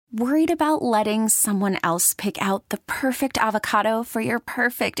Worried about letting someone else pick out the perfect avocado for your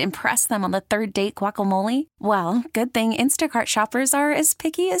perfect impress them on the third date guacamole? Well, good thing Instacart shoppers are as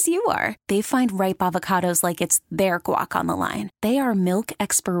picky as you are. They find ripe avocados like it's their guac on the line. They are milk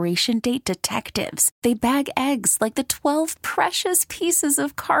expiration date detectives. They bag eggs like the 12 precious pieces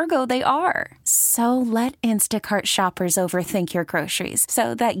of cargo they are. So let Instacart shoppers overthink your groceries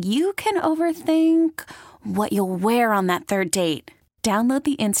so that you can overthink what you'll wear on that third date. Download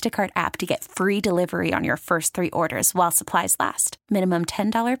the Instacart app to get free delivery on your first 3 orders while supplies last. Minimum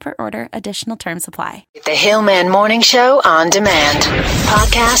 $10 per order. Additional terms apply. The Hillman Morning Show on demand.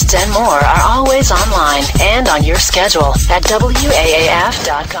 Podcasts and more are always online and on your schedule at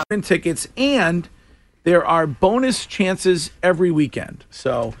WAAF.com. Tickets, and there are bonus chances every weekend.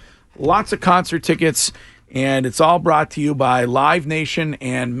 So lots of concert tickets, and it's all brought to you by Live Nation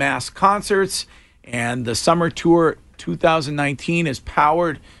and Mass Concerts. And the Summer Tour 2019 is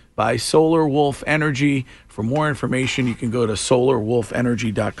powered by Solar Wolf Energy. For more information, you can go to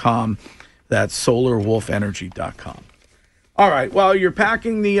solarwolfenergy.com. That's solarwolfenergy.com. All right. Well, you're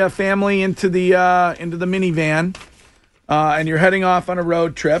packing the family into the minivan, and you're heading off on a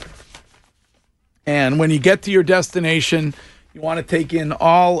road trip. And when you get to your destination, you want to take in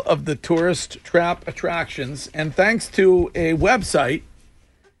all of the tourist trap attractions. And thanks to a website,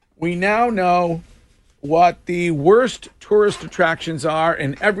 we now know what the worst tourist attractions are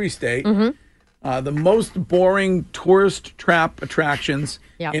in every state, the most boring tourist trap attractions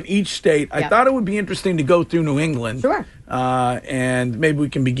in each state. I thought it would be interesting to go through New England. Sure. And maybe we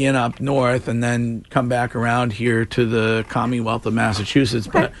can begin up north and then come back around here to the Commonwealth of Massachusetts.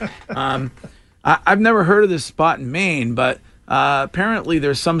 But I've never heard of this spot in Maine, but apparently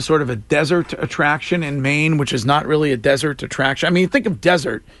there's some sort of a desert attraction in Maine, which is not really a desert attraction. I mean, think of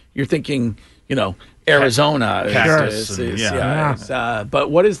desert, you're thinking, Arizona.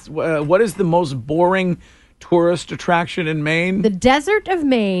 But what is the most boring tourist attraction in Maine? The Desert of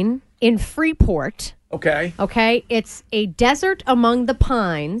Maine in Freeport. Okay. Okay. It's a desert among the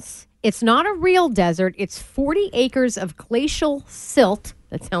pines. It's not a real desert. It's 40 acres of glacial silt.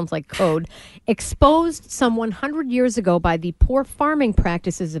 That sounds like code. Exposed some 100 years ago by the poor farming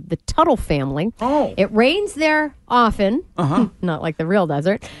practices of the Tuttle family. Oh. It rains there often. Not like the real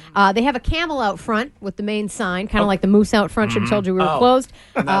desert. They have a camel out front with the main sign, kind of like the moose out front should have told you we were closed.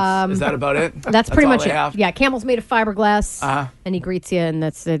 Is that about it? That's pretty much it. Have? Yeah, camel's made of fiberglass, and he greets you, and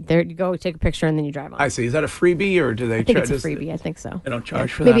that's it. There you go, take a picture, and then you drive on. I see. Is that a freebie, or do they I think charge? it's a freebie. I think so. They don't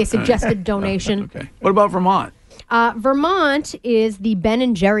charge for that? Maybe a suggested donation. Okay. What about Vermont? Vermont is the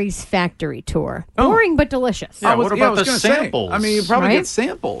Ben & Jerry's factory tour. Boring but delicious. Yeah, what about the samples? I mean, you probably get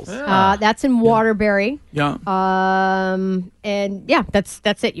samples. That's in Waterbury. Yeah. And yeah, that's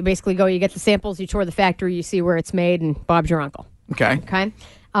it. You basically go, you get the samples, you tour the factory, you see where it's made, and Bob's your uncle. Okay. Okay.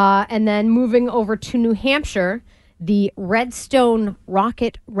 And then moving over to New Hampshire, the Redstone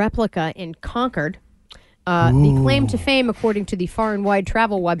rocket replica in Concord. The claim to fame, according to the Far and Wide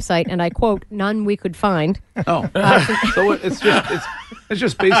Travel website, and I quote, none we could find. Oh, so it's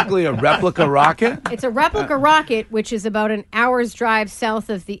just basically a replica rocket? It's a replica rocket, which is about an hour's drive south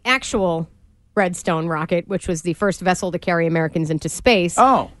of the actual Redstone rocket, which was the first vessel to carry Americans into space.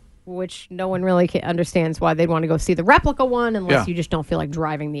 Oh. Which no one really understands why they'd want to go see the replica one unless you just don't feel like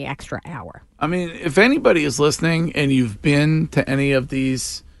driving the extra hour. I mean, if anybody is listening and you've been to any of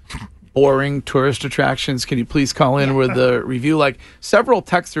these boring tourist attractions, can you please call in with a review? Like, several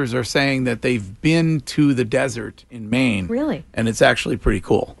texters are saying that they've been to the desert in Maine. Really? And it's actually pretty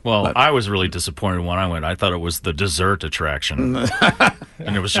cool. Well, I was really disappointed when I went. I thought it was the dessert attraction.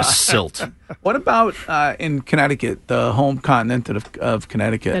 And it was just silt. What about in Connecticut, the home continent of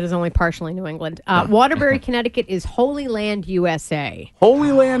Connecticut? That is only partially New England. Waterbury, Connecticut is Holy Land, USA.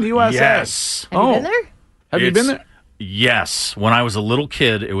 Holy Land, USA? Yes. Have you been there? Have you been there? Yes. When I was a little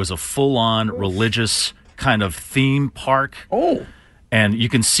kid, it was a full-on religious kind of theme park. Oh. And you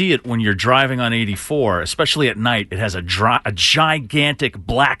can see it when you're driving on 84, especially at night. It has a gigantic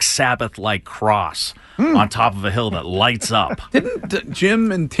Black Sabbath-like cross on top of a hill that lights up. Didn't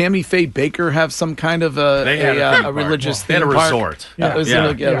Jim and Tammy Faye Baker have some kind of a religious theme park? They had a resort. Yeah.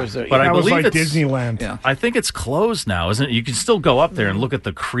 A resort. But I that was believe like it's Disneyland. Yeah. I think it's closed now, isn't it? You can still go up there and look at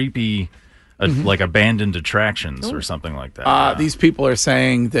the creepy, like abandoned attractions or something like that. These people are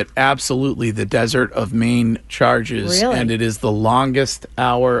saying that absolutely the desert of Maine charges, Really? and it is the longest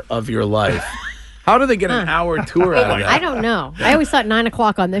hour of your life. How do they get an hour tour out of that? I don't know. I always thought 9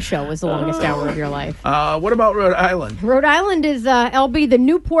 o'clock on this show was the longest hour of your life. What about Rhode Island? Rhode Island is LB, the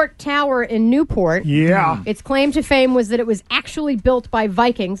Newport Tower in Newport. Yeah. Its claim to fame was that it was actually built by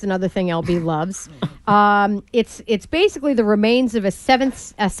Vikings, another thing LB loves. It's basically the remains of a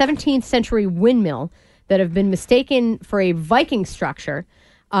 17th century windmill that have been mistaken for a Viking structure.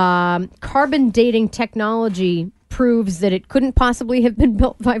 Carbon dating technology proves that it couldn't possibly have been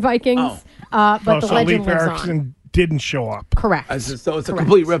built by Vikings, but the so legend Leif lives Erikson on. didn't show up. Correct. So it's a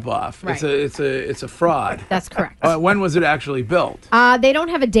complete ripoff. Right. It's a fraud. That's correct. When was it actually built? They don't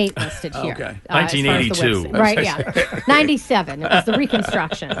have a date listed here. Okay. As far as the 1982. website. Right, yeah. 97. It was the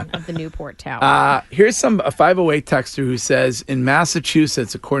reconstruction of the Newport Tower. Here's a 508 texter who says, in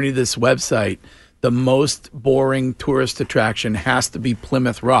Massachusetts, according to this website, the most boring tourist attraction has to be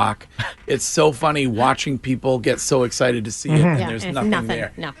Plymouth Rock. It's so funny watching people get so excited to see it, and Yeah, there's it's nothing nothing.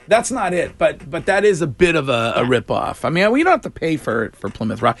 there. No. That's not it, but that is a bit of a ripoff. I mean, we don't have to pay for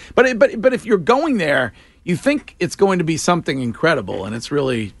Plymouth Rock, but if you're going there, you think it's going to be something incredible, and it's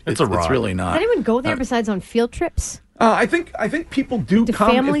really It's a rock. it's really not. Does anyone go there besides on field trips? I think people do Do come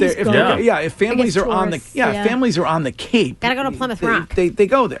families if go? they're if families I guess are on the tourists, if families are on the Cape. Gotta go to Plymouth Rock. They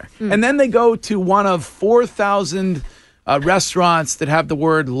go there, and then they go to one of 4,000 restaurants that have the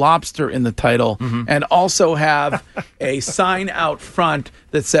word lobster in the title, and also have a sign out front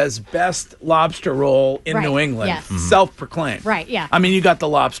that says "Best Lobster Roll in Right, New England." yes. Self-proclaimed. Right, yeah. I mean, you got the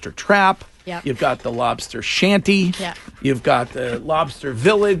Lobster Trap. Yep. You've got the Lobster Shanty. Yep. You've got the Lobster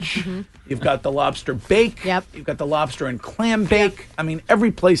Village. You've got the Lobster Bake. Yep. You've got the Lobster and Clam Bake. I mean,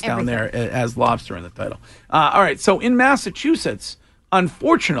 every place down there has lobster in the title. All right, so in Massachusetts,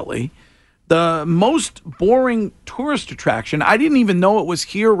 unfortunately, the most boring tourist attraction, I didn't even know it was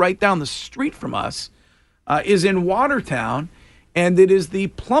here right down the street from us, is in Watertown, and it is the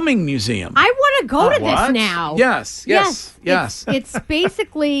Plumbing Museum. I want to go to what? this now. Yes. It's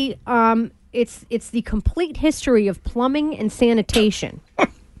basically it's the complete history of plumbing and sanitation.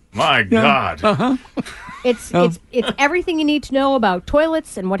 My God. It's everything you need to know about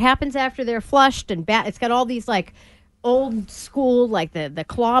toilets and what happens after they're flushed and it's got all these like old school like the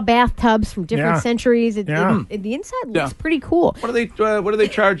claw bathtubs from different Yeah. centuries. Yeah. The inside looks Yeah. pretty cool. What do they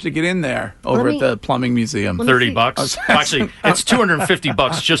charge to get in there over Let me- at the Plumbing Museum? $30. Actually, it's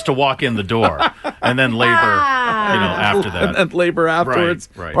 $250 just to walk in the door, and then labor, after that. And labor afterwards.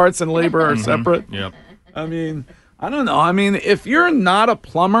 Right. Parts and labor are separate. Yep. I mean, I don't know. I mean, if you're not a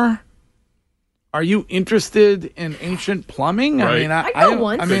plumber, are you interested in ancient plumbing? Right. I mean, I'd go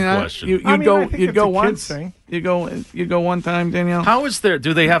once. I mean, Good question. you'd I mean, go. I think You'd it's go a kid's once. thing. You go one time, Danielle. How is there?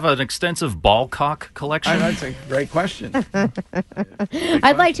 Do they have an extensive ball cock collection? That's a great question.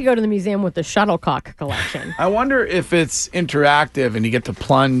 I'd like to go to the museum with the shuttlecock collection. I wonder if it's interactive and you get to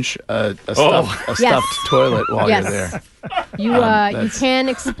plunge a stuffed Yes. toilet while Yes. you're there. You can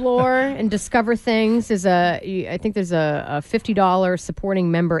explore and discover things. I think there's a $50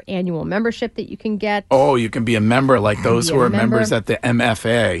 supporting member annual membership that you can get. Oh, you can be a member like those who Yeah, are member. members at the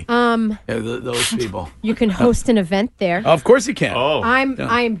MFA. Those people. You can host an event there. Of course you can. Oh.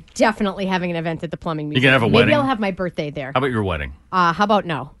 I'm definitely having an event at the plumbing museum. gonna have a Maybe wedding? I'll have my birthday there. How about your wedding? How about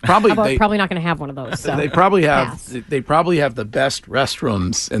no? Probably How about they- probably not going to have one of those. So. They probably Pass. have the best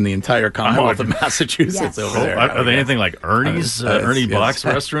restrooms in the entire Commonwealth of Massachusetts Yes. over there. Are they anything like Ernie's? Ernie yes. Box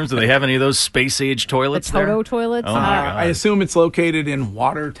restrooms? Do they have any of those space age The toilets there? Toto toilets. Oh, my God. I assume it's located in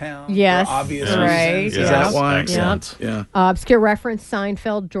Watertown. Yes, for obvious right, reasons. yeah. Is that why? Excellent. Yeah. Obscure reference: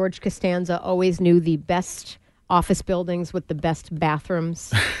 Seinfeld. George Costanza always knew the best office buildings with the best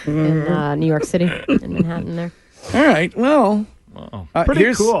bathrooms in New York City, in Manhattan. There. All right. Well,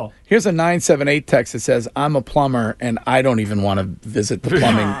 Pretty cool. Here's a 978 text that says, "I'm a plumber and I don't even want to visit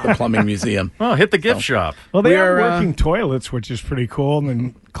the plumbing museum." Oh, hit the gift shop. Well, they We are are, working toilets, which is pretty cool, and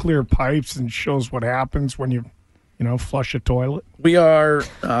then clear pipes and shows what happens when you flush a toilet. We are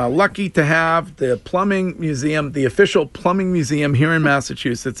lucky to have the plumbing museum, the official plumbing museum here in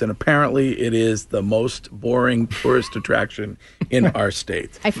Massachusetts, and apparently it is the most boring tourist attraction in our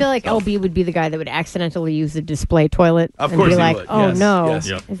state. I feel like LB would be the guy that would accidentally use the display toilet Of and course be he like, would. "Oh Yes, no, yes.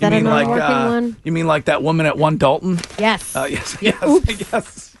 Yep. is that a non-working one?" You mean like that woman at 1 Dalton? Yes. Yes, yes, Oops.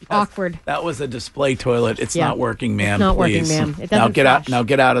 yes. Awkward. That was a display toilet. It's Yeah. not working, ma'am. It's not working, please. ma'am. It now doesn't get out. flush. Now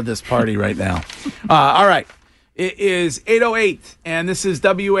get out of this party right now. All right. It is 8:08, and this is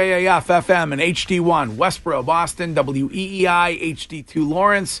WAAF FM and HD1 Westboro, Boston, WEEI HD2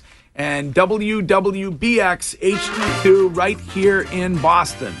 Lawrence, and WWBX HD2 right here in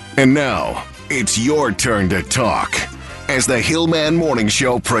Boston. And now, it's your turn to talk as the Hillman Morning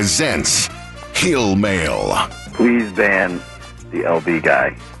Show presents Hill Mail. Please ban the LB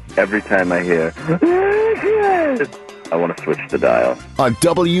guy. every time I hear, I want to switch the dial. On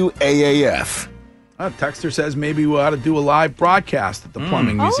WAAF. Texter says maybe we ought to do a live broadcast at the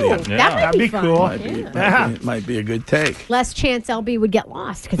Plumbing Museum. That might be fun. cool. Might be a good take. Less chance LB would get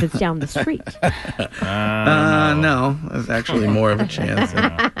lost because it's down the street. No, there's actually more of a chance.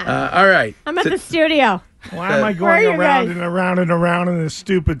 All right. I'm at the studio. Why am I Where are going you around guys? and around and around in this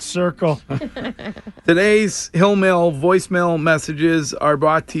stupid circle? Today's Hill Mail voicemail messages are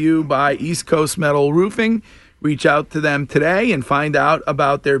brought to you by East Coast Metal Roofing. Reach out to them today and find out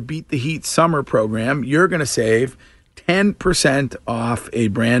about their Beat the Heat summer program. You're going to save 10% off a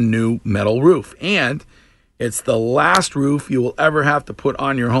brand new metal roof. And it's the last roof you will ever have to put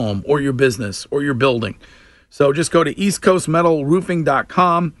on your home or your business or your building. So just go to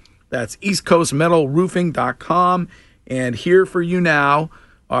eastcoastmetalroofing.com. That's eastcoastmetalroofing.com. And here for you now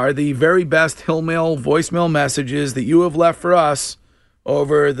are the very best Hill Mail voicemail messages that you have left for us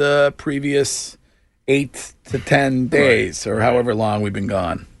over the previous 8 to 10 days or however long we've been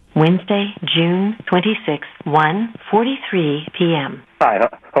gone. Wednesday, June 26th, 1:43 p.m. Hi,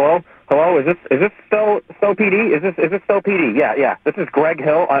 hello? Hello, is this still PD? Is this still PD? Yeah. This is Greg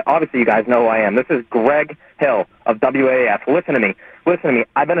Hill. Obviously, you guys know who I am. This is Greg Hill of WAF. Listen to me.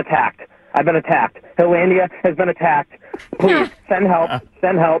 I've been attacked. Hillandia has been attacked. Please, send help.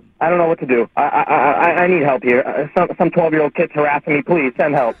 I don't know what to do. I need help here. Some 12-year-old kid's harassing me. Please,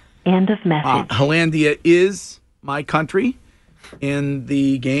 send help. End of message. Hillandia is my country in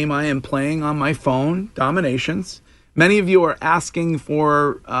the game I am playing on my phone, Dominations. Many of you are asking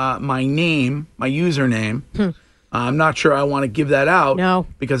for my name, my username. I'm not sure I want to give that out. No.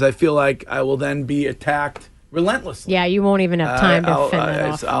 Because I feel like I will then be attacked relentlessly. Yeah, you won't even have time to fend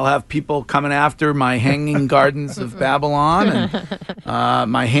that off. I'll have people coming after my hanging gardens of Babylon and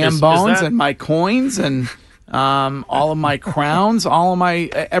my ham bones and my coins and all of my crowns, all of my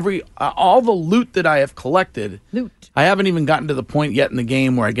all the loot that I have collected. I haven't even gotten to the point yet in the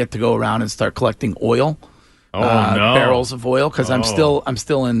game where I get to go around and start collecting oil. Barrels of oil because I'm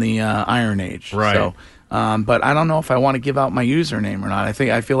still in the Iron Age. Right. So, but I don't know if I want to give out my username or not.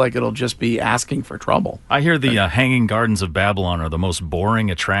 I feel like it'll just be asking for trouble. I hear the Hanging Gardens of Babylon are the most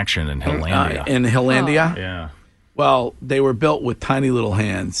boring attraction in Hillandia. In Hillandia? Yeah. Well, they were built with tiny little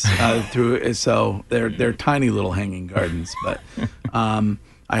hands, so they're tiny little hanging gardens. But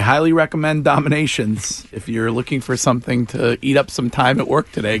I highly recommend Dominations if you're looking for something to eat up some time at work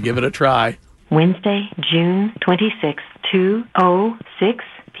today. Give it a try. Wednesday, June 26th, 2:06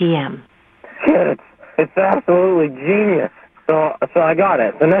 p.m. It's absolutely genius. So I got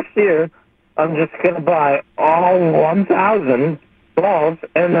it. The next year, I'm just going to buy all 1,000 balls,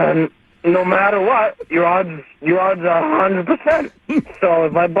 and then no matter what, your odds are 100%. So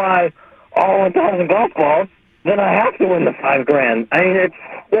if I buy all 1,000 golf balls, then I have to win the $5,000. I mean,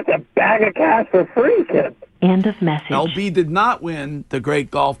 it's a bag of cash for free, kid. End of message. LB did not win the great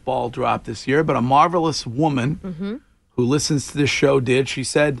golf ball drop this year, but a marvelous woman who listens to this show did. She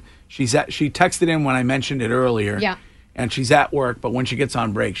said she texted in when I mentioned it earlier. Yeah. And she's at work, but when she gets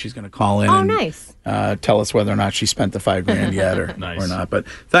on break, she's going to call in nice. Tell us whether or not she spent the $5,000 yet or not. But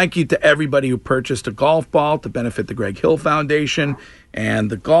thank you to everybody who purchased a golf ball to benefit the Greg Hill Foundation and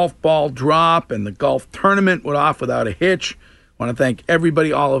the golf ball drop and the golf tournament went off without a hitch. I want to thank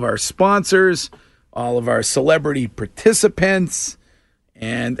everybody, all of our sponsors, all of our celebrity participants,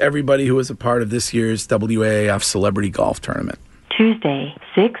 and everybody who was a part of this year's WAAF Celebrity Golf Tournament. Tuesday,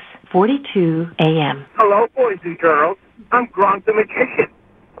 6:42 a.m. Hello, boys and girls. I'm Gronk the Magician.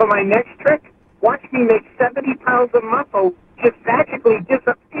 For my next trick, watch me make 70 pounds of muscle just magically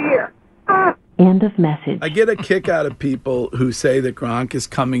disappear. End of message. I get a kick out of people who say that Gronk is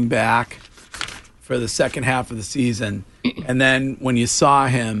coming back for the second half of the season, and then when you saw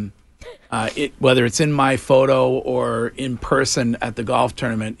him, whether it's in my photo or in person at the golf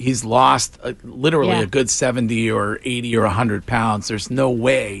tournament, he's lost literally a good 70 or 80 or 100 pounds. There's no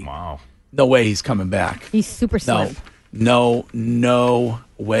way. Wow. No way he's coming back. He's super slim. No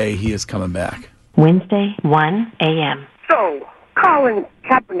way he is coming back. Wednesday, 1 a.m. So, Colin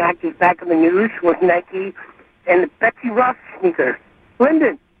Kaepernick is back in the news with Nike and the Betsy Ross sneaker.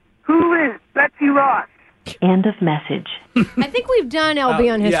 Lyndon, who is Betsy Ross? End of message. I think we've done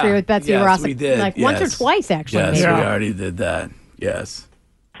LB on history with Betsy Ross. We did. Like once or twice, actually. Yes, maybe. we already did that. Yes.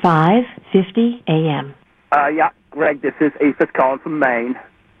 5:50 a.m. Yeah, Greg, this is Aphis calling from Maine.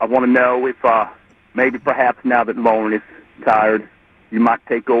 I want to know if maybe perhaps now that Lauren is tired, you might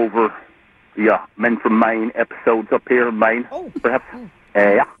take over the Men from Maine episodes up here in Maine. Oh. Perhaps.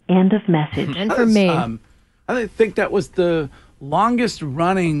 Yeah. End of message. And for Maine. I think that was the longest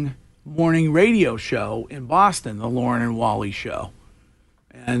running morning radio show in Boston, the Lauren and Wally show.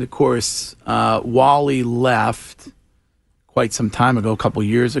 And, of course, Wally left quite some time ago, a couple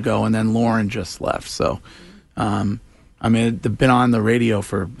years ago, and then Lauren just left. So, they've been on the radio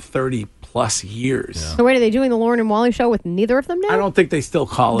for 30-plus years. Yeah. So wait, are they doing the Lauren and Wally show with neither of them now? I don't think they still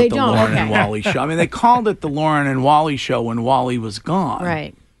call it They the don't, Lauren okay. and Wally show. I mean, they called it the Lauren and Wally show when Wally was gone.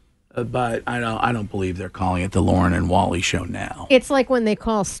 Right. But I don't believe they're calling it the Lauren and Wally show now. It's like when they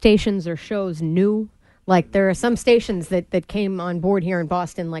call stations or shows new. Like there are some stations that came on board here in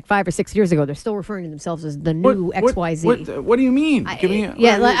Boston like 5 or 6 years ago. They're still referring to themselves as the new XYZ. What do you mean? I've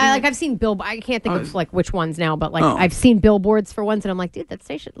seen I can't think of like which ones now, but like I've seen billboards for ones, and I'm like, dude, that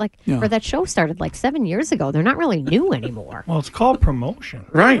station or that show started like 7 years ago. They're not really new anymore. Well, it's called promotion.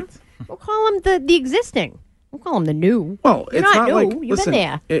 Right. We'll call them the existing. We'll call them the new. Well, You're it's not new. like You've been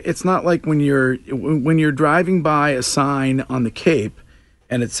there. It's not like when you're driving by a sign on the Cape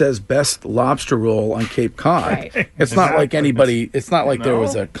and it says best lobster roll on Cape Cod. Right. It's not like anybody. It's not like there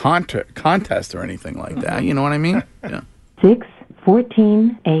was a contest or anything like that. You know what I mean? Yeah.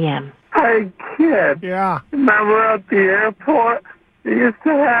 6:14 a.m. Hey, kid. Yeah. Remember at the airport, they used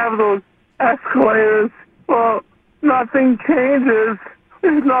to have those escalators? Well, nothing changes.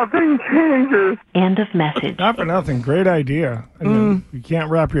 Nothing changes. End of message. Not for nothing. Great idea. And then you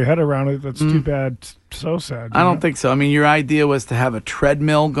can't wrap your head around it. That's too bad. So sad. I don't think so. I mean, your idea was to have a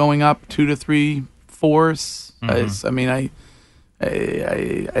treadmill going up 2 to 3 floors. Like a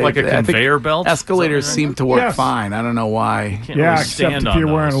I think conveyor belt? Escalators Something seem to work Yes. fine. I don't know why. Can't Yeah, really except stand if on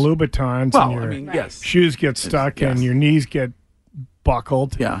you're wearing those. Louboutins Well, and your I mean, yes. shoes get stuck Yes. and your knees get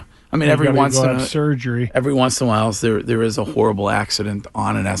buckled. Yeah. I mean, You every gotta once go in have a surgery. every once in a while there is a horrible accident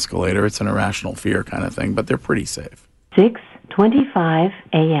on an escalator. It's an irrational fear kind of thing, but they're pretty safe. 6:25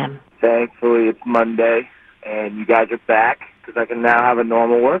 a.m. Thankfully, it's Monday, and you guys are back, because I can now have a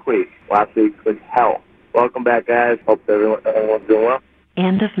normal work week. Last week was hell. Welcome back, guys. Hope everyone's doing well.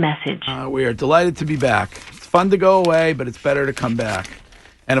 End of message. We are delighted to be back. It's fun to go away, but it's better to come back.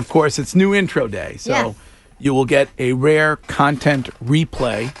 And of course, it's new intro day, so Yes. you will get a rare content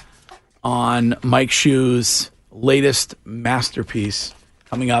replay on Mike Shue's latest masterpiece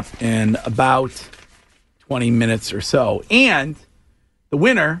coming up in about 20 minutes or so. And the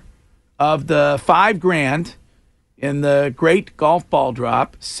winner of the $5,000 in the great golf ball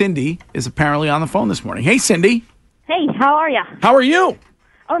drop, Cindy, is apparently on the phone this morning. Hey, Cindy. Hey, how are you? How are you?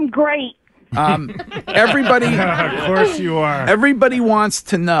 I'm great. Everybody, Of course you are. everybody wants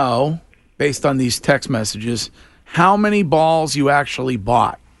to know, based on these text messages, how many balls you actually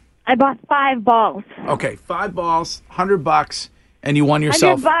bought. I bought 5 balls. Okay, 5 balls, $100, and you won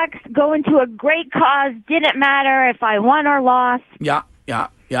yourself. $100 going to a great cause. Didn't matter if I won or lost.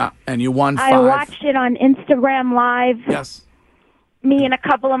 Yeah, and you won 5. I watched it on Instagram Live. Yes. Me and a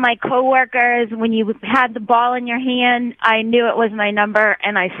couple of my coworkers, when you had the ball in your hand, I knew it was my number,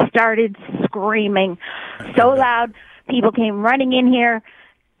 and I started screaming so loud. People came running in here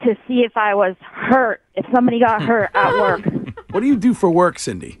to see if I was hurt, if somebody got hurt at work. What do you do for work,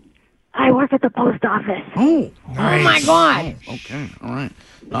 Cindy? I work at the post office. Oh, Oh my God. okay, all right.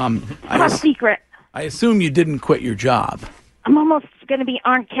 Top secret. I assume you didn't quit your job. I'm almost going to be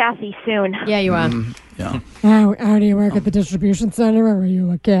Aunt Cassie soon. Yeah, you are. Yeah. How do you work at the distribution center, or are you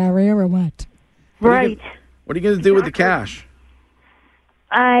a carrier, or what? Right. What are you going to do with the cash?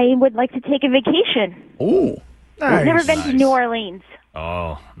 I would like to take a vacation. Oh. I've never been to New Orleans.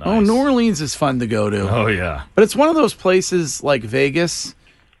 Oh, nice. Oh, New Orleans is fun to go to. Oh, yeah. But it's one of those places like Vegas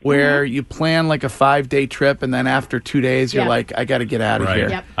where you plan like a 5-day trip, and then after 2 days, you're Yep. like, I got to get out of Right. here.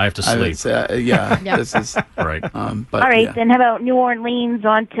 Yep. I have to sleep. Yep. This is Right. But All right, yeah. then how about New Orleans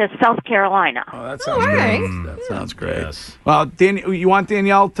on to South Carolina? Oh, that sounds all great. right. That sounds great. Yes. Well, you want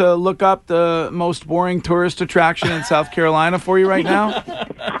Danielle to look up the most boring tourist attraction in South Carolina for you right now?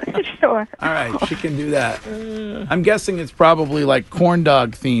 Sure. All right, she can do that. I'm guessing it's probably like corn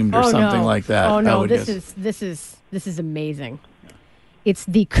dog themed or something no. like that. Oh I no, would this guess. is amazing. It's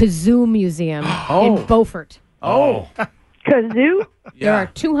the Kazoo Museum Oh. in Beaufort. Oh, Kazoo? There are yeah.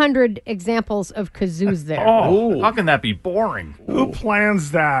 200 examples of kazoos there. Oh, Ooh. how can that be boring? Who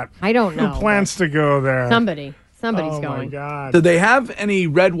plans that? I don't know. Who plans to go there? Somebody's Oh my going. God. Do they have any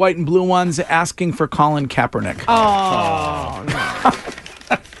red, white, and blue ones asking for Colin Kaepernick? Oh,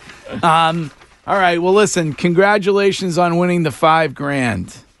 no. All right. Well, listen. Congratulations on winning the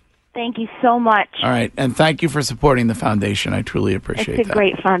 $5,000. Thank you so much. All right, and thank you for supporting the foundation. I truly appreciate It's a that.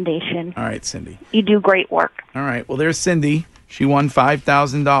 great foundation. All right, Cindy. You do great work. All right. Well, there's Cindy. She won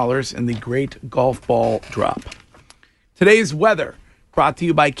 $5,000 in the Great Golf Ball Drop. Today's weather brought to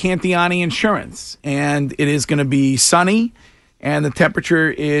you by Cantiani Insurance, and it is going to be sunny, and the temperature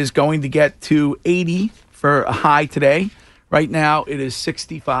is going to get to 80 for a high today. Right now, it is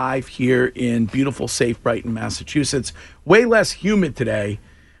 65 here in beautiful, safe Brighton, Massachusetts. Way less humid today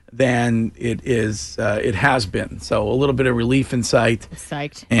than it has been. So a little bit of relief in sight.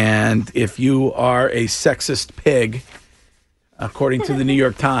 Psyched. And if you are a sexist pig, according to the New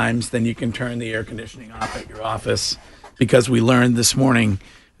York Times, then you can turn the air conditioning off at your office, because we learned this morning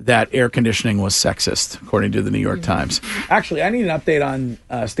that air conditioning was sexist, according to the New York Times. Actually, I need an update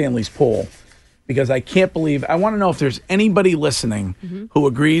on Stanley's poll, because I can't believe, I want to know if there's anybody listening who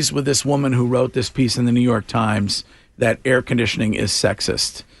agrees with this woman who wrote this piece in the New York Times that air conditioning is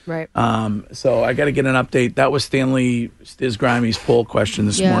sexist. Right. So I got to get an update. That was Stanley Stiz-Grimey's poll question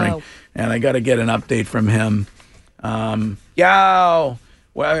this morning, and I got to get an update from him. Well,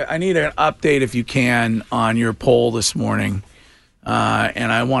 I need an update if you can on your poll this morning,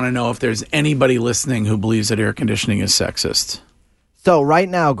 and I want to know if there's anybody listening who believes that air conditioning is sexist. So right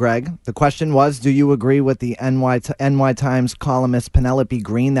now, Greg, the question was, do you agree with the NY Times columnist Penelope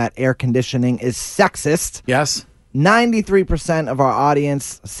Green that air conditioning is sexist? Yes. 93% of our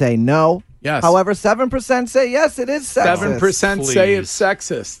audience say no. Yes. However, 7% say yes, it is sexist. 7% say it's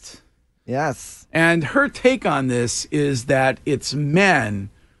sexist. Yes. And her take on this is that it's men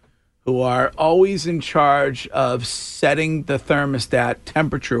who are always in charge of setting the thermostat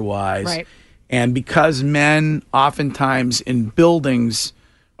temperature-wise. Right. And because men oftentimes in buildings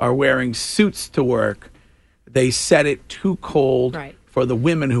are wearing suits to work, they set it too cold for the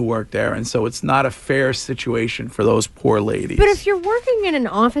women who work there. And so it's not a fair situation for those poor ladies. But if you're working in an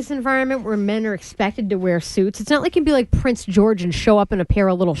office environment where men are expected to wear suits, it's not like you'd be like Prince George and show up in a pair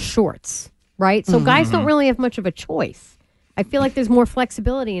of little shorts, right? So guys don't really have much of a choice. I feel like there's more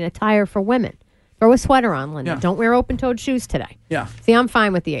flexibility in attire for women. Throw a sweater on, Linda. Yeah. Don't wear open-toed shoes today. Yeah. See, I'm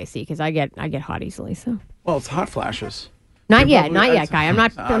fine with the AC because I get hot easily. So Well, it's hot flashes. not yet, Guy. I'm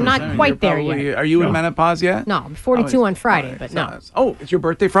not quite there yet. Are you in menopause yet? No, I'm 42 on Friday, but no. Oh, it's your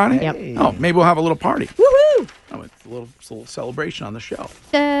birthday Friday? Yep. Oh, maybe we'll have a little party. Woohoo! Oh, it's a little celebration on the show.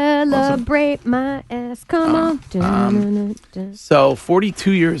 Celebrate my ass. Come on. Dun, dun, dun. So,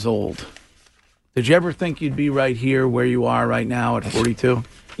 42 years old. Did you ever think you'd be right here where you are right now at 42?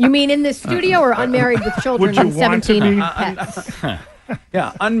 You mean in the studio or unmarried with children and 17 pets?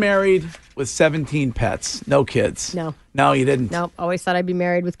 Yeah, unmarried with 17 pets. No kids. No, you didn't. Nope. Always thought I'd be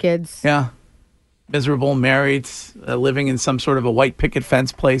married with kids. Yeah. Miserable, married, living in some sort of a white picket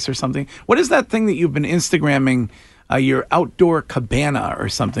fence place or something. What is that thing that you've been Instagramming? Your outdoor cabana or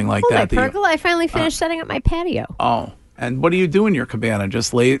something like that. My pergola. I finally finished setting up my patio. Oh, and what do you do in your cabana?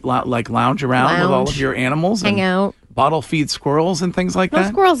 Just lounge around with all of your animals? Hang out. Bottle feed squirrels and things like No that?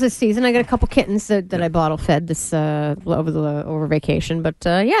 squirrels this season. I got a couple kittens that I bottle fed this over vacation. But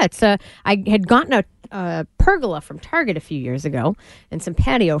it's I had gotten a pergola from Target a few years ago and some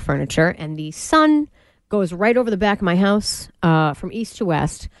patio furniture, and the sun goes right over the back of my house from east to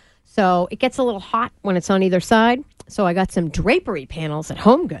west. So it gets a little hot when it's on either side. So I got some drapery panels at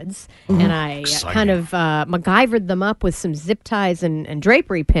Home Goods, and I kind of MacGyvered them up with some zip ties and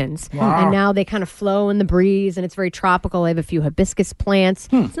drapery pins. Wow. And now they kind of flow in the breeze, and it's very tropical. I have a few hibiscus plants.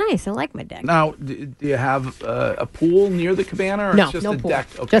 It's nice. I like my deck. Now, do you have a pool near the cabana, or No, it's just no a pool. deck?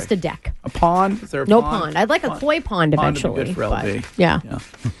 Okay. Just a deck. A pond? Is there a No pond? pond. I'd like a koi pond Pond would be eventually. good for but, LB. yeah.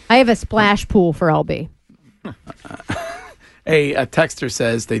 I have a splash pool for LB. A texter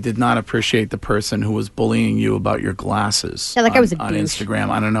says they did not appreciate the person who was bullying you about your glasses. Yeah, like I was a on douche. Instagram.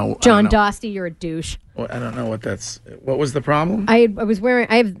 I don't know. John I don't know. Dosty, you're a douche. Well, I don't know what that's. What was the problem? I was wearing.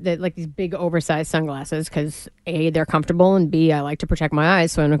 I have these big oversized sunglasses because A, they're comfortable, and B, I like to protect my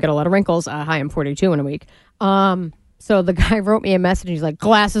eyes so I don't get a lot of wrinkles. Hi, I'm 42 in a week. So the guy wrote me a message. He's like,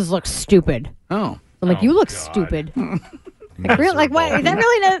 "Glasses look stupid." Oh, I'm like, "You look stupid." Like what? Is that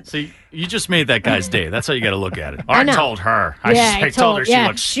really the? See, you just made that guy's day. That's how you got to look at it. I know. told her. Yeah, I told her she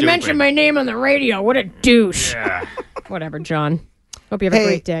looked She stupid. mentioned my name on the radio. What a douche. Yeah. Whatever, John. Hope you have a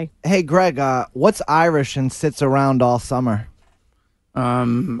great day. Hey, Greg, what's Irish and sits around all summer?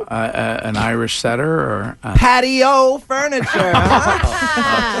 An Irish setter or patio furniture.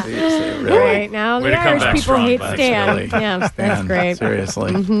 Really? Right now, Way the to come Irish back people strong, hate bud. Stan. Really? Yeah, that's Stan, great.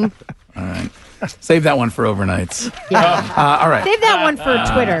 Seriously. Mhm. All right. Save that one for overnights. Yeah. All right. Save that one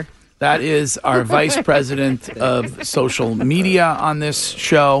for Twitter. That is our vice president of social media on this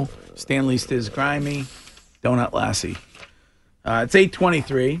show, Stanley Stiz-Grimey, Donut Lassie. It's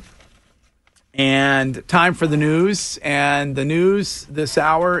 8:23. And time for the news. And the news this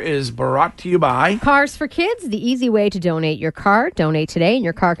hour is brought to you by Cars for Kids, the easy way to donate your car. Donate today, and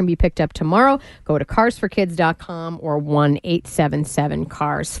your car can be picked up tomorrow. Go to carsforkids.com or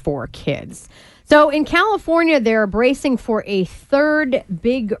 1-877-CARS-4-KIDS. So in California, they're bracing for a third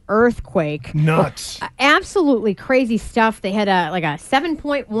big earthquake. Nuts. Absolutely crazy stuff. They had a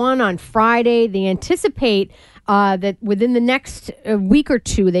 7.1 on Friday. They anticipate that within the next week or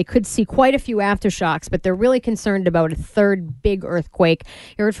two, they could see quite a few aftershocks, but they're really concerned about a third big earthquake.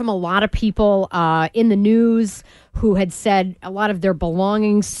 You heard from a lot of people in the news who had said a lot of their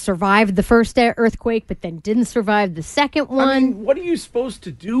belongings survived the first earthquake, but then didn't survive the second one. I mean, what are you supposed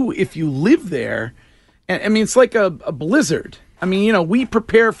to do if you live there? I mean, it's like a blizzard. I mean, we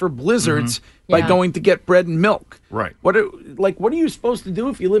prepare for blizzards by going to get bread and milk. Right. What are you supposed to do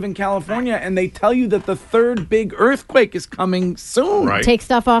if you live in California and they tell you that the third big earthquake is coming soon? Right. Take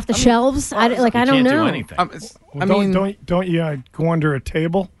stuff off the shelves? I don't can't know. do anything. Don't you go under a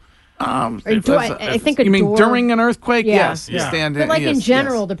table? I think a you mean door. during an earthquake? Yeah. Yes. You Yeah. stand But yes, in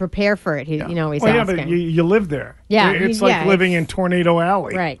general, yes. to prepare for it, he's Well, asking. but you live there. Yeah, It's like living in Tornado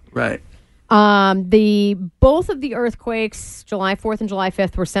Alley. Right. Right. Both of the earthquakes, July 4th and July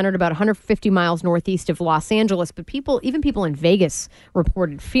 5th, were centered about 150 miles northeast of Los Angeles. But even people in Vegas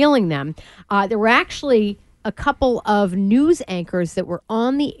reported feeling them. There were actually a couple of news anchors that were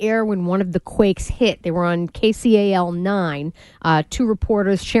on the air when one of the quakes hit. They were on KCAL 9. Two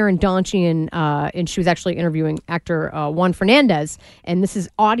reporters, Sharon Donchi and she was actually interviewing actor Juan Fernandez. And this is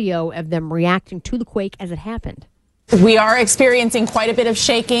audio of them reacting to the quake as it happened. We are experiencing quite a bit of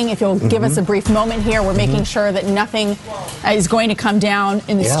shaking. If you'll give us a brief moment here, we're making sure that nothing is going to come down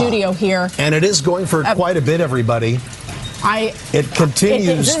in the studio here. And it is going for quite a bit, everybody. It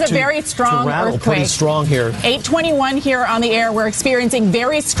continues this is a very strong to rattle earthquake. pretty strong here. 8:21 here on the air. We're experiencing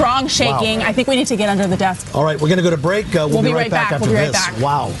very strong shaking. Wow. I think we need to get under the desk. All right, we're going to go to break. We'll be right back after We'll be right this. back.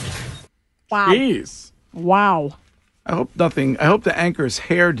 Wow. Jeez. Wow. I hope the anchor's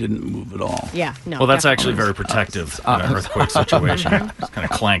hair didn't move at all. Yeah, no. Well, that's definitely. actually very protective in an earthquake situation. Just kind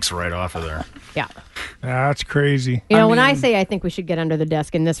of clanks right off of there. Yeah. That's crazy. When I say I think we should get under the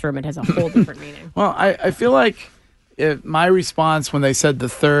desk in this room, it has a whole different meaning. Well, I feel like my response when they said the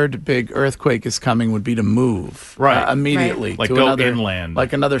third big earthquake is coming would be to move immediately. Like to go another, inland.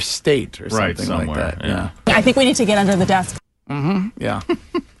 like another state or Right, something like somewhere, that. yeah. I think we need to get under the desk. Yeah.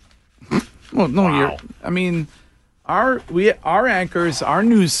 Well, no, Wow. our anchors, our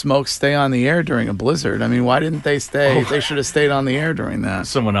news smokes stay on the air during a blizzard. I mean, why didn't they stay? They should have stayed on the air during that.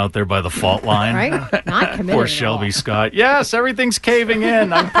 Someone out there by the fault line. Right? Not committed. Poor at Shelby all. Scott. Yes, everything's caving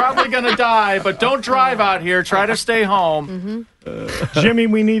in. I'm probably going to die, but don't drive out here. Try to stay home. Jimmy,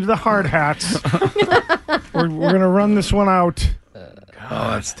 we need the hard hats. We're going to run this one out.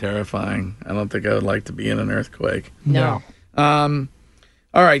 Oh, that's terrifying. I don't think I would like to be in an earthquake. No.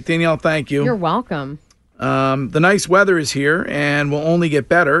 All right, Danielle, thank you. You're welcome. The nice weather is here and will only get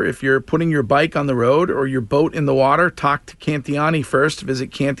better. If you're putting your bike on the road or your boat in the water, talk to Cantiani first.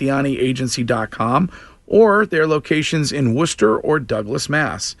 Visit CantianiAgency.com or their locations in Worcester or Douglas,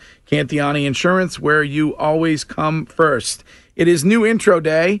 Mass. Cantiani Insurance, where you always come first. It is New Intro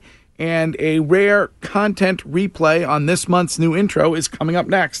Day, and a rare content replay on this month's New Intro is coming up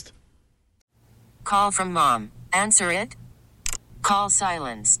next. Call from mom. Answer it. Call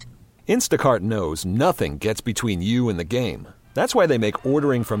silenced. Instacart knows nothing gets between you and the game. That's why they make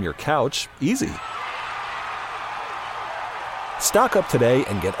ordering from your couch easy. Stock up today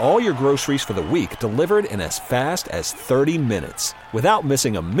and get all your groceries for the week delivered in as fast as 30 minutes without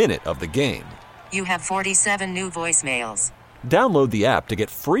missing a minute of the game. You have 47 new voicemails. Download the app to get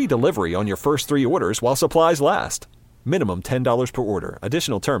free delivery on your first 3 orders while supplies last. Minimum $10 per order.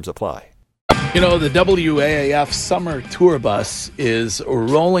 Additional terms apply. You know, the WAAF summer tour bus is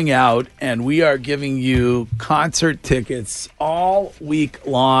rolling out, and we are giving you concert tickets all week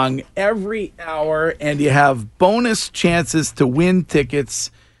long, every hour, and you have bonus chances to win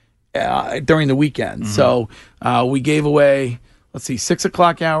tickets during the weekend. So we gave away, 6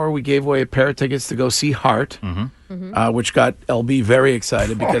 o'clock hour, we gave away a pair of tickets to go see Heart, which got LB very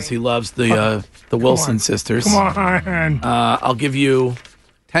excited because he loves the Wilson sisters. Come on. I'll give you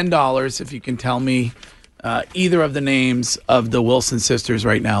 $10 if you can tell me either of the names of the Wilson sisters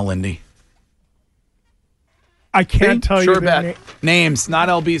right now, Lindy. I can't tell sure you bet. Names, not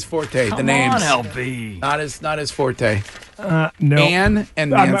LB's forte. Come the names. on, LB. Not his forte. No. Ann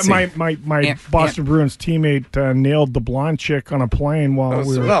and Nancy. My Boston Bruins teammate nailed the blonde chick on a plane while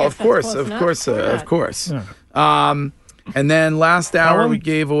we were. Well, of course. And then last hour we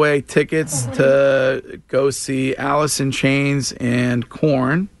gave away tickets to go see Alice in Chains and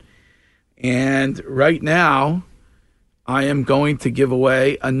Korn. And right now, I am going to give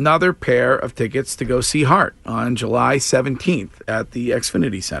away another pair of tickets to go see Heart on July 17th at the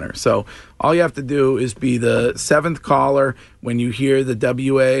Xfinity Center. So all you have to do is be the 7th caller when you hear the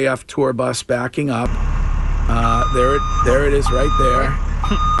WAF tour bus backing up. There it is right there.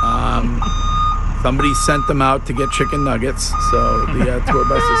 Somebody sent them out to get chicken nuggets, so the tour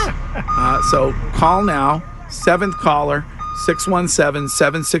buses. So call now, 7th caller,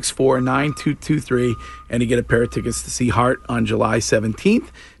 617-764-9223, and you get a pair of tickets to see Heart on July 17th.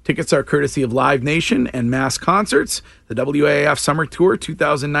 Tickets are courtesy of Live Nation and Mass Concerts. The WAF Summer Tour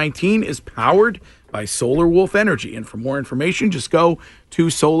 2019 is powered by Solar Wolf Energy. And for more information, just go to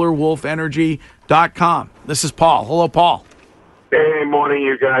solarwolfenergy.com. This is Paul. Hello, Paul. Hey, morning,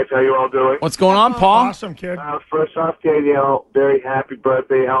 you guys. How you all doing? What's going on, Paul? Awesome, kid. First off, Danielle, very happy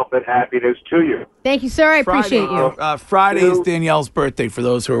birthday, health, and happiness to you. Thank you, sir. I appreciate you. Friday is Danielle's birthday, for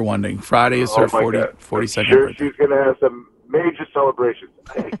those who are wondering. Friday is her 42nd Sure, birthday. she's going to have some major celebrations.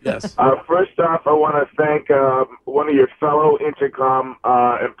 Yes. First off, I want to thank one of your fellow Intercom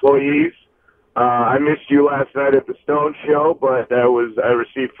employees. I missed you last night at the Stone Show, but I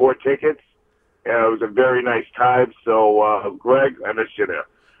received 4 tickets. It was a very nice time. So, Greg, I missed you there.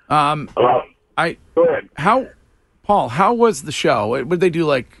 Go ahead. Paul, how was the show? What did they do?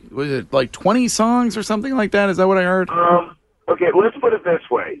 Was it like 20 songs or something like that? Is that what I heard? Okay, let's put it this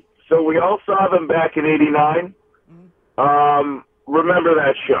way. So we all saw them back in '89. Remember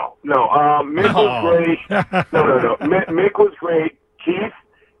that show? No. Mick was great. No. Mick was great. Keith,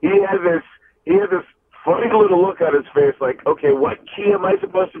 he had this funny little look on his face, like, okay, what key am I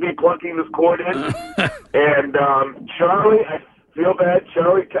supposed to be plugging this cord in? And Charlie, I feel bad.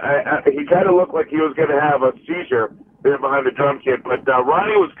 Charlie, he kind of looked like he was going to have a seizure there behind the drum kit, but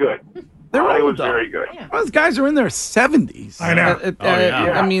Ronnie was good. Ronnie was very good. Yeah. Those guys are in their 70s. I know.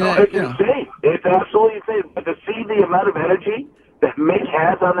 I mean, it's insane. It's absolutely insane. But to see the amount of energy that Mick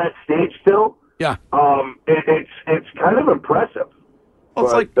has on that stage still, it's kind of impressive.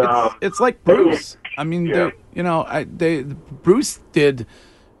 Well, it's like Bruce. I mean, Bruce does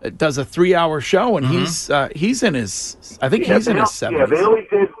a 3-hour show, and he's in his. I think he's in his 70s. Yeah, they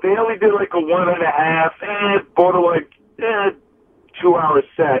only did like a 1.5, borderline 2-hour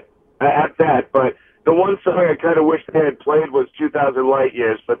set at that. But the one song I kind of wish they had played was 2,000 Light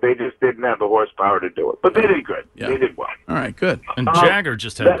Years, but they just didn't have the horsepower to do it. But they did good. Yeah. They did well. All right, good. And Jagger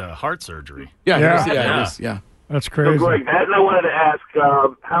just had heart surgery. Yeah. That's crazy. So, Greg, that and I wanted to ask,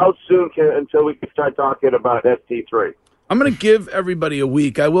 how soon until we can start talking about ST3? I'm going to give everybody a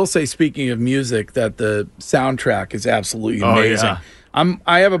week. I will say, speaking of music, that the soundtrack is absolutely amazing.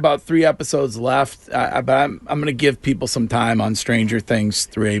 I have about 3 episodes left, but I'm going to give people some time on Stranger Things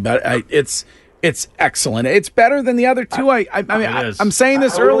 3. But it's excellent. It's better than the other 2. I'm saying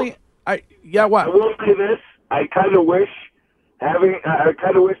this early. What? I will say this. I kind of wish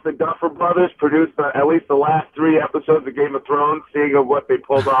the Duffer Brothers produced at least the last 3 episodes of Game of Thrones, seeing of what they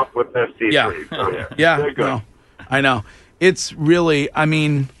pulled off with ST3. Yeah. They're good. No, I know. It's really, I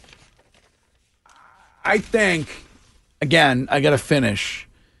mean, I think, again, I got to finish,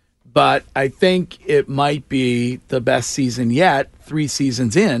 but I think it might be the best season yet, 3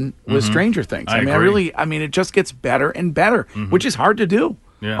 seasons in, with Stranger Things. I agree. It just gets better and better, which is hard to do.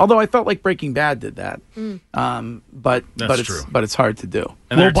 Yeah. Although I felt like Breaking Bad did that, but it's hard to do.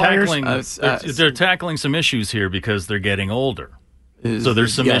 And they're tackling some issues here because they're getting older. So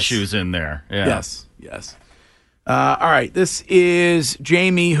there's some issues in there. Yeah. Yes. All right, this is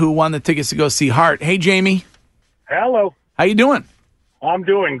Jamie, who won the tickets to go see Heart. Hey, Jamie. Hello. How you doing? I'm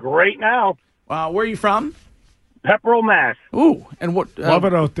doing great now. Where are you from? Pepperell, Mass. Ooh, and what? Love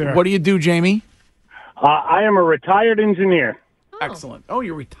it out there. What do you do, Jamie? I am a retired engineer. Excellent. Oh,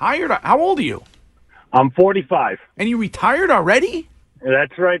 you're retired? How old are you? I'm 45. And you retired already?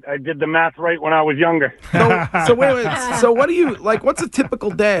 That's right. I did the math right when I was younger. So wait. So what do you like? What's a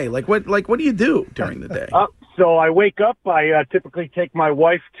typical day? What do you do during the day? So I wake up. I typically take my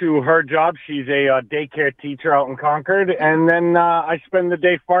wife to her job. She's a daycare teacher out in Concord, and then I spend the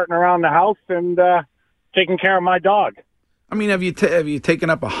day farting around the house and taking care of my dog. I mean, have you taken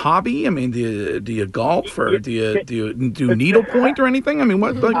up a hobby? I mean, do you golf or do you do needlepoint or anything? I mean,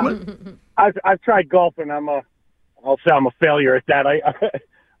 what? I've tried golfing. I'll say I'm a failure at that.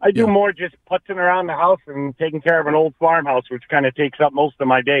 I do more just putzing around the house and taking care of an old farmhouse, which kind of takes up most of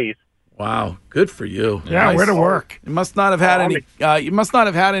my days. Wow, good for you. Yeah, nice. Where to work? You must not have had any. You must not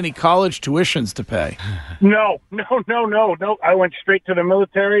have had any college tuitions to pay. No. I went straight to the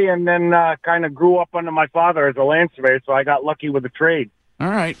military and then kind of grew up under my father as a land surveyor, so I got lucky with the trade. All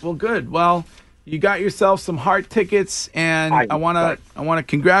right. Well, good. Well, You got yourself some heart tickets, and I want to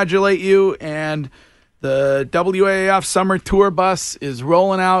congratulate you. And the WAAF Summer Tour bus is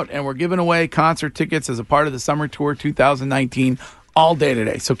rolling out, and we're giving away concert tickets as a part of the Summer Tour 2019 all day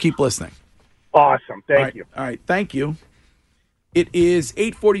today. So keep listening. Awesome. Thank you. All right. Thank you. It is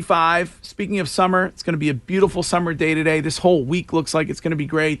 8:45. Speaking of summer, it's going to be a beautiful summer day today. This whole week looks like it's going to be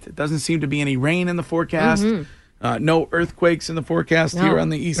great. It doesn't seem to be any rain in the forecast. No earthquakes in the forecast here on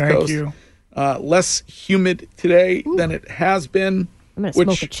the East Coast. You. Less humid today than it has been. I'm going to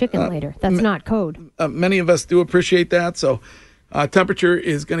smoke a chicken later. That's not code. Many of us do appreciate that. So temperature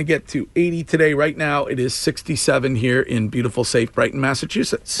is going to get to 80 today. Right now, it is 67 here in beautiful, safe Brighton,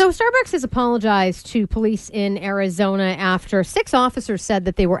 Massachusetts. So Starbucks has apologized to police in Arizona after 6 officers said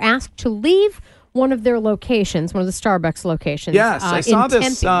that they were asked to leave one of their locations, one of the Starbucks locations. Yes, I saw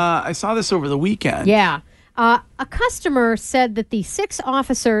this. Tempe. I saw this over the weekend. Yeah. A customer said that the 6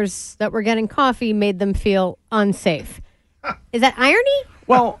 officers that were getting coffee made them feel unsafe. Is that irony?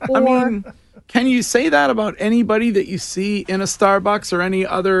 Well, I mean, can you say that about anybody that you see in a Starbucks or any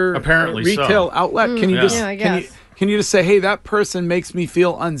other retail outlet? Can you can you just say, hey, that person makes me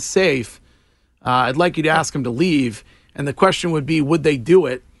feel unsafe. I'd like you to ask them to leave. And the question would be, would they do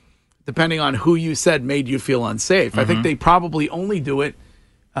it? Depending on who you said made you feel unsafe. I think they probably only do it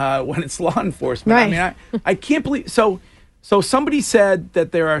when it's law enforcement. Right. I mean, I can't believe. So somebody said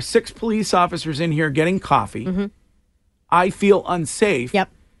that there are 6 police officers in here getting coffee. I feel unsafe. Yep.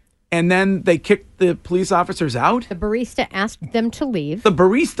 And then they kicked the police officers out? The barista asked them to leave. The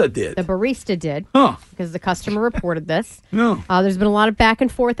barista did? The barista did. Huh. Because the customer reported this. No. There's been a lot of back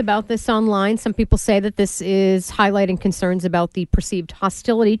and forth about this online. Some people say that this is highlighting concerns about the perceived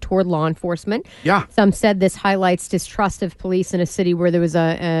hostility toward law enforcement. Yeah. Some said this highlights distrust of police in a city where there was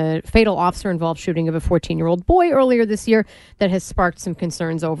a fatal officer-involved shooting of a 14-year-old boy earlier this year that has sparked some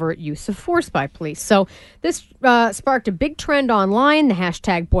concerns over use of force by police. So this sparked a big trend online, the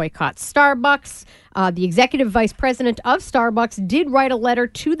hashtag boycott Starbucks. The executive vice president of Starbucks did write a letter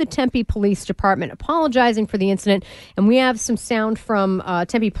to the Tempe Police Department apologizing for the incident. And we have some sound from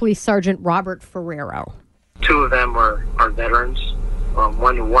Tempe Police Sergeant Robert Ferrero. 2 of them are veterans,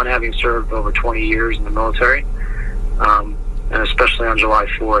 one having served over 20 years in the military. And especially on July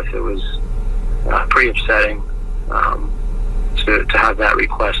 4th, it was pretty upsetting to have that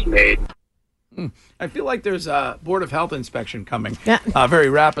request made. I feel like there's a Board of Health inspection coming very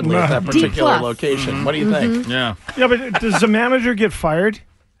rapidly at that particular location. What do you think? Yeah, but does the manager get fired?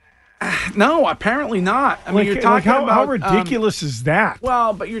 No, apparently not. I mean, you're talking about... How ridiculous is that?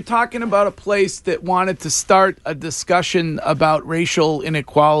 Well, but you're talking about a place that wanted to start a discussion about racial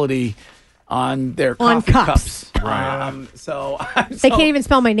inequality on their coffee cups. Right. They can't even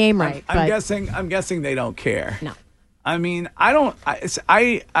spell my name right. I'm guessing they don't care. No. I mean, I don't...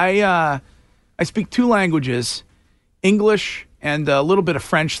 I speak 2 languages, English and a little bit of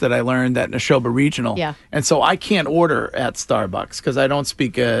French that I learned at Neshoba Regional. Yeah. And so I can't order at Starbucks because I don't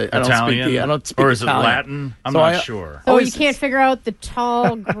speak Italian. I don't speak or is Italian. it Latin? I'm not sure. So you can't figure out the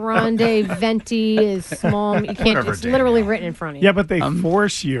tall, grande, venti is small. You can't. It's literally written in front of you. Yeah, but they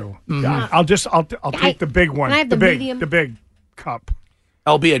force you. I'll take the big one. Can I have the medium? The big cup.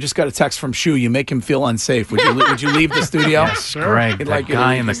 LB, I just got a text from Shu. You make him feel unsafe. Would you leave the studio? Yes, Greg, that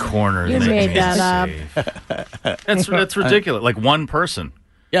guy in the corner. You made that up. That's ridiculous. Like one person.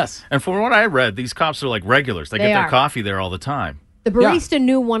 Yes. And from what I read, these cops are like regulars. They get their coffee there all the time. The barista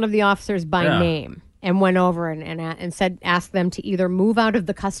knew one of the officers by name and went over and asked them to either move out of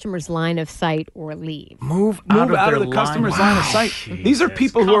the customer's line of sight or leave. Move out of the customer's line of sight. These are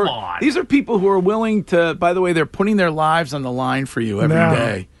people who are willing to. By the way, they're putting their lives on the line for you every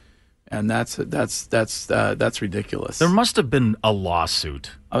day, and that's ridiculous. There must have been a lawsuit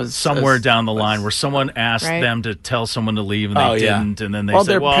somewhere down the line where someone asked them to tell someone to leave and they didn't, and then they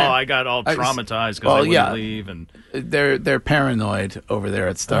said, "Well, I got all traumatized because I wouldn't leave." And they're paranoid over there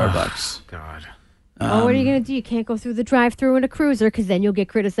at Starbucks. God. What are you going to do? You can't go through the drive-thru in a cruiser because then you'll get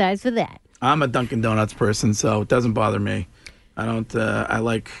criticized for that. I'm a Dunkin' Donuts person, so it doesn't bother me. I don't. I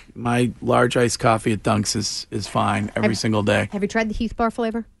like my large iced coffee at Dunk's is fine every single day. Have you tried the Heath Bar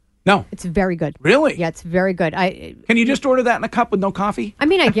flavor? No. It's very good. Really? Yeah, it's very good. Can you just order that in a cup with no coffee? I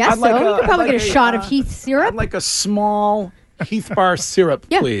mean, I guess so. You could probably get a shot of Heath syrup. I'd like a small Heath Bar syrup,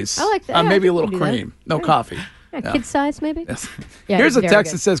 please. I like that. Maybe a little cream. No coffee. Yeah, kid size, maybe? Yes. Yeah, here's a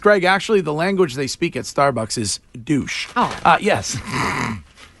text that says, Greg, actually, the language they speak at Starbucks is douche. Oh. Yes.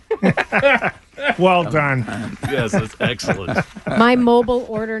 Well done. Yes, that's excellent. My mobile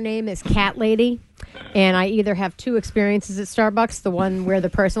order name is Cat Lady, and I either have two experiences at Starbucks. The one where the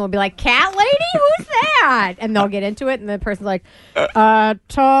person will be like, "Cat Lady, who's that?" And they'll get into it, and the person's like,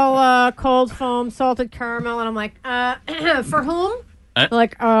 "Tall, cold foam, salted caramel," and I'm like, "For whom?"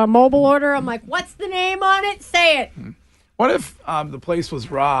 Like, mobile order. I'm like, "What's the name on it? Say it." What if the place was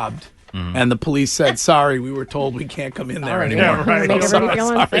robbed and the police said, "Sorry, we were told we can't come in there anymore." Yeah, right. Make everybody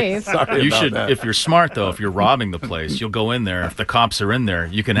feel unsafe. Sorry You about should, that. if you're smart though, if you're robbing the place, you'll go in there. If the cops are in there,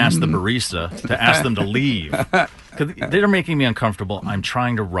 you can ask the barista to ask them to leave. 'Cause they're making me uncomfortable. I'm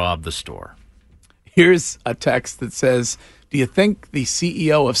trying to rob the store. Here's a text that says, "Do you think the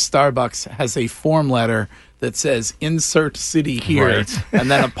CEO of Starbucks has a form letter that says insert city here Right.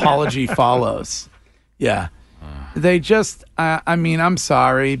 and then apology follows?" Yeah. They just, I mean, I'm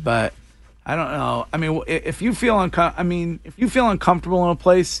sorry, but I don't know. I mean, if you feel uncomfortable in a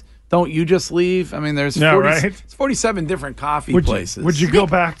place, don't you just leave? I mean, there's 47 different coffee places. Would you go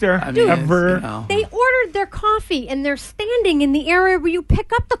back there? I mean, ever? They ordered their coffee, and they're standing in the area where you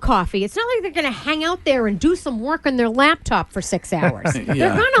pick up the coffee. It's not like they're going to hang out there and do some work on their laptop for 6 hours. Yeah.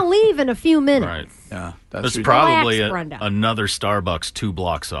 They're going to leave in a few minutes. Right. Yeah. There's ridiculous. probably Relax, Brenda. another Starbucks 2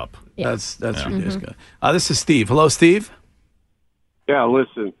 blocks up. Yeah. That's ridiculous. This is Steve. Hello, Steve. Yeah,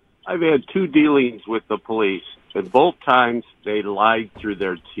 listen, I've had 2 dealings with the police, and both times they lied through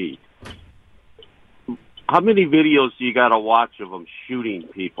their teeth. How many videos do you got to watch of them shooting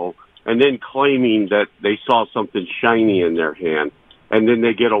people and then claiming that they saw something shiny in their hand, and then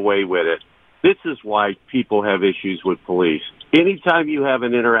they get away with it? This is why people have issues with police. Anytime you have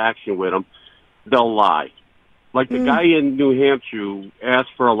an interaction with them, they'll lie. Like the guy in New Hampshire who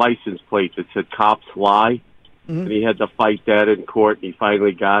asked for a license plate that said "cops lie," and he had to fight that in court, and he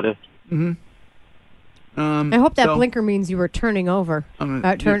finally got it. I hope that blinker means you were turning over,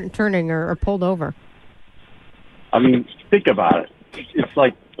 turning or pulled over. I mean, think about it. It's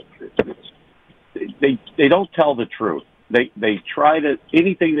like they don't tell the truth. They try to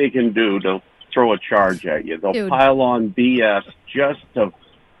anything they can do to throw a charge at you. They'll pile on BS just to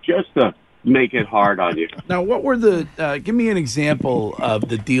make it hard on you. Now, what were the? Give me an example of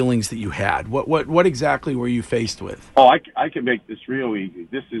the dealings that you had. What exactly were you faced with? Oh, I can make this real easy.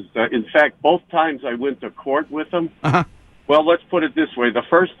 This is, in fact, both times I went to court with them. Well, let's put it this way. The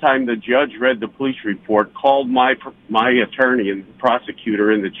first time the judge read the police report, called my attorney and the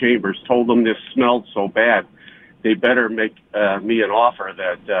prosecutor in the chambers, told them this smelled so bad, they better make me an offer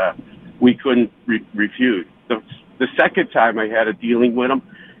that we couldn't refuse. The second time I had a dealing with them,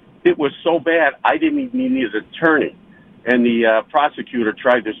 it was so bad I didn't even need an attorney. And the prosecutor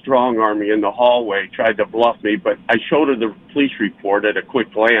tried to strong-arm me in the hallway, tried to bluff me, but I showed her the police report at a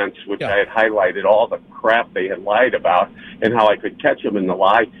quick glance, which I had highlighted all the crap they had lied about and how I could catch them in the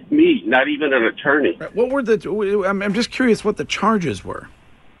lie. Me, not even an attorney. What were the? I'm just curious what the charges were.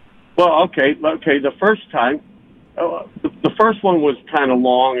 Well, okay. The first time, the first one was kind of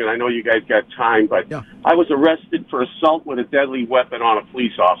long, and I know you guys got time, but I was arrested for assault with a deadly weapon on a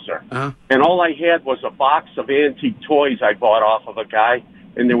police officer. And all I had was a box of antique toys I bought off of a guy,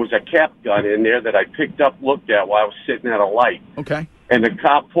 and there was a cap gun in there that I picked up, looked at while I was sitting at a light. Okay. And the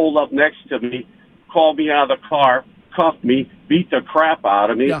cop pulled up next to me, called me out of the car, cuffed me, beat the crap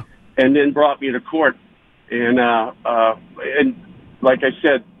out of me, and then brought me to court. And like I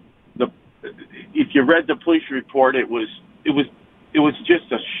said, if you read the police report, it was in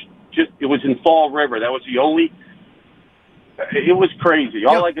Fall River. That was the only. It was crazy.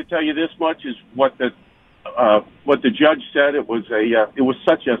 All I could tell you this much is what the judge said. It was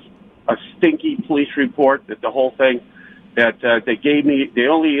such a stinky police report that the whole thing that they gave me. They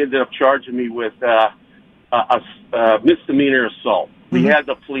only ended up charging me with a misdemeanor assault. We had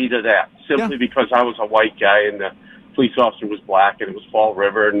to plead to that simply because I was a white guy and the police officer was black and it was Fall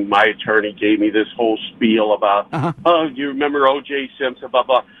River, and my attorney gave me this whole spiel about, oh, you remember O.J. Simpson, blah,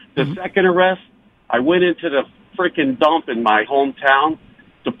 blah. The second arrest, I went into the freaking dump in my hometown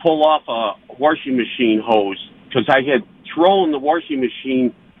to pull off a washing machine hose because I had thrown the washing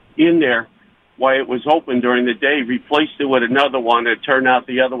machine in there while it was open during the day, replaced it with another one. It turned out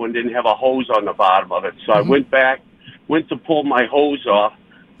the other one didn't have a hose on the bottom of it. So I went to pull my hose off,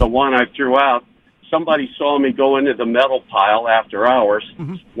 the one I threw out. Somebody saw me go into the metal pile after hours,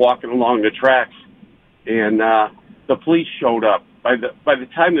 walking along the tracks, and the police showed up. By the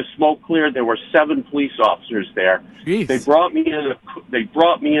time the smoke cleared, there were 7 police officers there. Jeez. They brought me in. They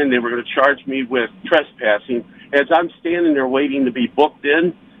were going to charge me with trespassing. As I'm standing there waiting to be booked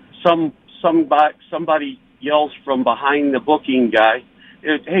in, somebody yells from behind the booking guy,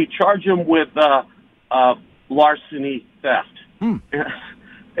 "Hey, charge him with larceny theft."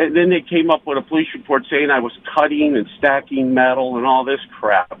 And then they came up with a police report saying I was cutting and stacking metal and all this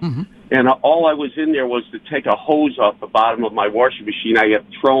crap. Mm-hmm. And all I was in there was to take a hose off the bottom of my washing machine I had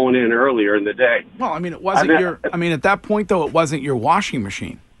thrown in earlier in the day. Well, I mean, it wasn't at that point, though, it wasn't your washing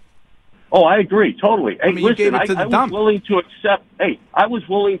machine. Oh, I agree, totally. Hey, I mean, you gave listen, it to the I dump. was willing to accept, I was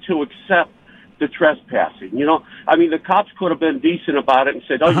willing to accept the trespassing. You know, I mean, the cops could have been decent about it and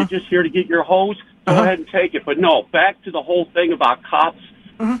said, you're just here to get your hose? Go ahead and take it. But no, back to the whole thing about cops.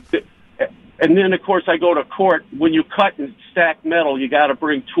 And then, of course, I go to court. When you cut and stack metal, you got to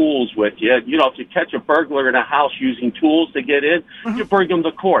bring tools with you. You know, if you catch a burglar in a house using tools to get in, you bring them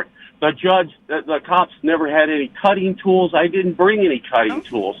to court. The judge, the cops never had any cutting tools. I didn't bring any cutting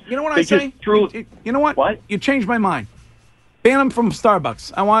tools. You know what They I say? just You know what? What? You changed my mind. Ban them from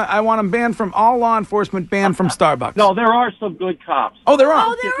Starbucks. I want them banned from all law enforcement. Banned from Starbucks. No, there are some good cops. Oh, there are.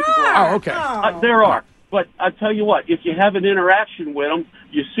 Oh, there are. Oh, okay. There are. But I tell you what, if you have an interaction with them,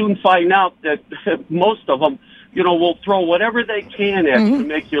 you soon find out that most of them, you know, will throw whatever they can at you to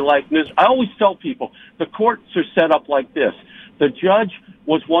make your life miserable. I always tell people, the courts are set up like this. The judge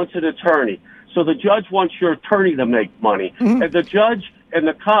was once an attorney. So the judge wants your attorney to make money. And the judge and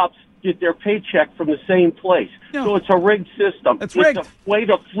the cops get their paycheck from the same place. So it's a rigged system. It's rigged. a way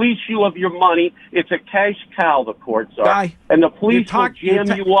to fleece you of your money. It's a cash cow, the courts are. Guy, and the police will you're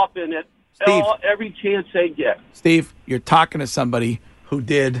jam you up in it. Steve. Every chance they get. Steve, you're talking to somebody who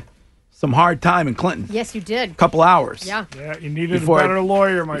did some hard time in Clinton. Yes, you did. Couple hours. Yeah. Yeah, you needed a better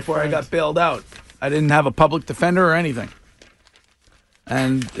lawyer, my before friend. I got bailed out. I didn't have a public defender or anything.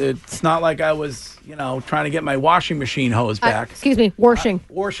 And it's not like I was, you know, trying to get my washing machine hose back. Excuse me, washing.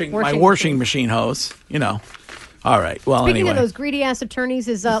 My washing machine hose, you know. All right. Well, Speaking anyway. of those greedy-ass attorneys,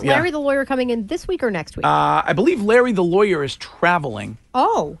 is Larry the lawyer coming in this week or next week? I believe Larry the lawyer is traveling.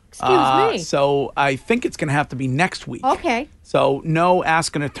 Oh, excuse me. So I think it's going to have to be next week. Okay. So no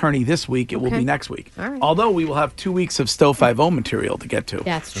Ask an Attorney this week. It will be next week. All right. Although we will have 2 weeks of Stowe 5-0 material to get to.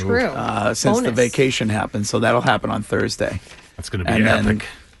 That's true. Since the Bonus. vacation happened. So that'll happen on Thursday. That's going to be and epic. Then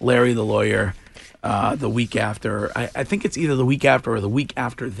Larry the lawyer the week after. I think it's either the week after or the week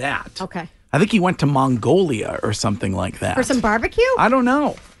after that. Okay. I think he went to Mongolia or something like that. For some barbecue? I don't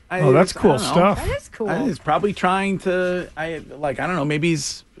know. That's cool stuff. That is cool. He's probably trying to. I don't know. Maybe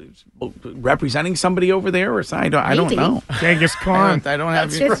he's representing somebody over there or something. I don't know. Genghis Khan. I don't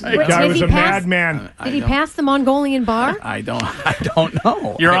have. The guy was a madman. Did he pass the Mongolian bar? I don't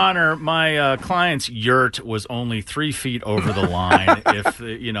know. Your Honor, my client's yurt was only 3 feet over the line. If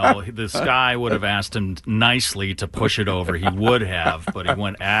this guy would have asked him nicely to push it over, he would have. But he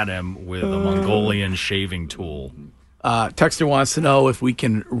went at him with a Mongolian shaving tool. Texter wants to know if we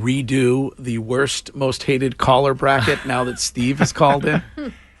can redo the worst, most hated caller bracket now that Steve has called in.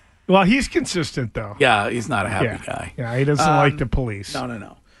 Well, he's consistent, though. Yeah, he's not a happy guy. Yeah, he doesn't like the police.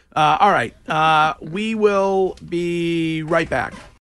 No. All right. We will be right back.